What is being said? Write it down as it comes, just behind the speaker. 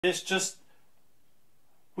It's just,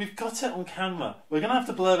 we've got it on camera. We're going to have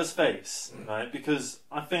to blur his face, right? Because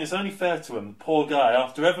I think it's only fair to him, the poor guy,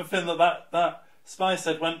 after everything that Spice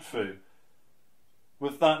Head went through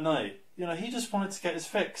with that night. You know, he just wanted to get his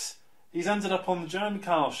fix. He's ended up on the Jeremy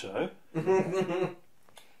Kyle show.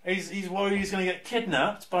 He's worried he's going to get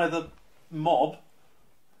kidnapped by the mob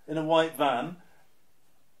in a white van.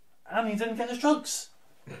 And he didn't get his drugs.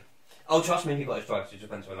 Oh, trust me, he got his drugs. He just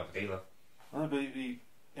went to another dealer. Oh, but he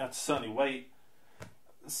had to certainly wait.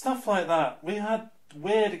 Stuff like that. We had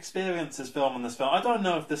weird experiences filming this film. I don't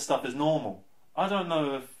know if this stuff is normal. I don't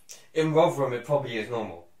know if... In Rotherham, it probably is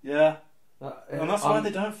normal. Yeah. And that's why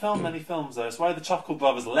they don't film many films, though. It's why the Chuckle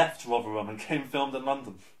Brothers left Rotherham and came filmed in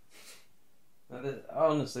London.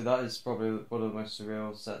 Honestly, that is probably one of the most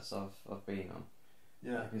surreal sets I've been on.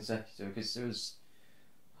 Yeah. Like executive, because it was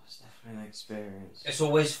definitely an experience. It's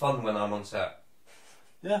always fun when I'm on set.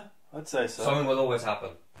 Yeah, I'd say so. Something will always happen.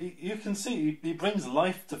 You can see, he brings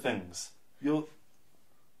life to things. The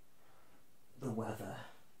weather.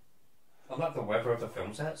 I'm like the weather of the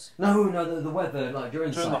film sets? No, the weather, like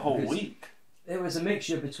during the whole week. It was a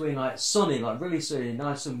mixture between like sunny, like really sunny,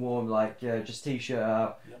 nice and warm, like just t-shirt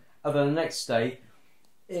out. Yep. And then the next day,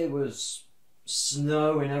 it was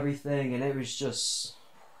snow and everything, and it was just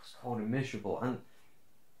cold and miserable. And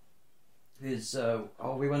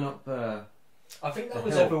we went up. I think that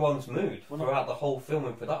was everyone's mood throughout the whole film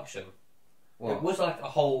and production. What? It was like a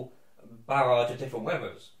whole barrage of different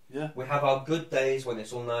weathers. Yeah. We have our good days when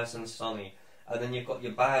it's all nice and sunny, and then you've got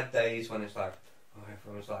your bad days when it's like, oh,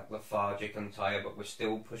 everyone's like lethargic and tired, but we're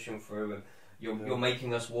still pushing through, and you're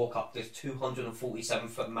making us walk up this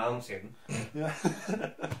 247-foot mountain. Yeah.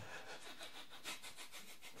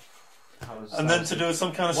 And then to do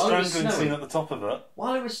some kind of strangling scene at the top of it.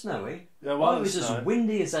 While it was snowy. Yeah, while it was as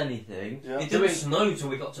windy as anything. Yeah. It didn't snow till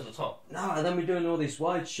we got to the top. No, and then we're doing all these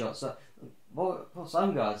wide shots. Like,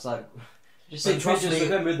 some guys, like, just see pictures of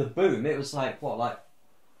them with the boom. It was like, what, like,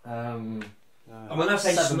 and when I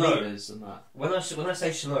say 7 snow, meters and that. when I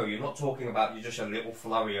say snow, you're not talking about just a little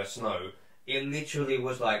flurry of snow. It literally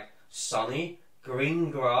was like sunny,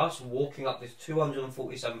 green grass, walking up this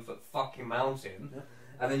 247-foot fucking mountain. Yeah.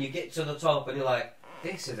 And then you get to the top and you're like,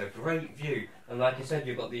 this is a great view. And like you said,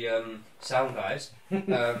 you've got the sound guys with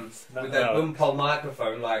their boom pole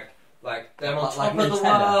microphone, like they're on top of the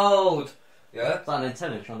world. Yeah? It's like an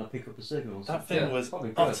antenna trying to pick up a signal. That thing was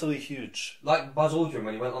utterly huge. Like Buzz Aldrin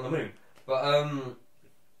when he went on the moon. But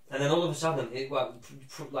and then all of a sudden,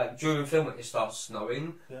 like during filming, it starts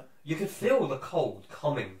snowing. Yeah. You could feel the cold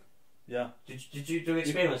coming. Yeah. Did you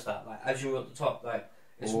experience that? Like as you were at the top, like.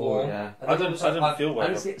 It's warm. Yeah. I didn't feel well.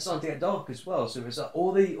 And it's starting to get dark as well. So it's like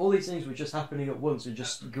all these things were just happening at once and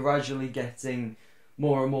just gradually getting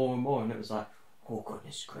more and more and more. And it was like, oh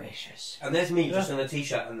goodness gracious. And there's me just in a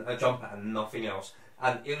t-shirt and a jumper and nothing else.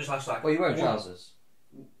 And it was just like. Well, you're wearing trousers.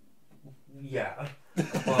 Yeah.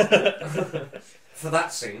 But, for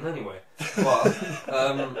that scene, anyway.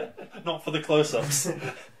 But not for the close-ups.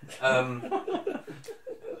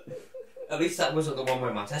 At least that wasn't the one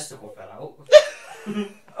where my testicle fell out.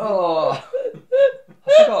 Oh, I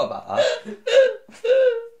forgot about that.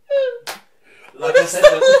 Like I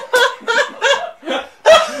said,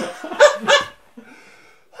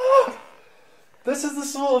 this is the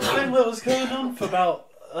sort of thing that was going on for about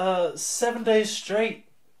 7 days straight.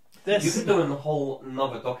 You could do a whole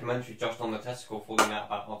another documentary just on the testicle falling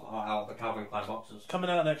out of the Calvin Klein boxes.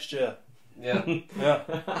 Coming out next year. Yeah.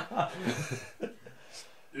 Yeah.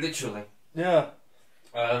 Literally. Yeah.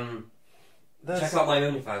 Check out my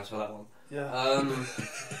OnlyFans for that one. Yeah.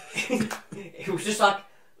 It was just like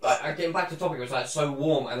getting back to the topic, it was like so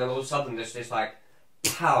warm, and then all of a sudden this like,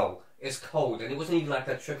 pow, it's cold, and it wasn't even like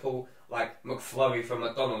a trickle like McFlurry from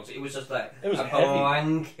McDonald's. It was just like a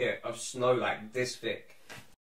blanket of snow like this thick.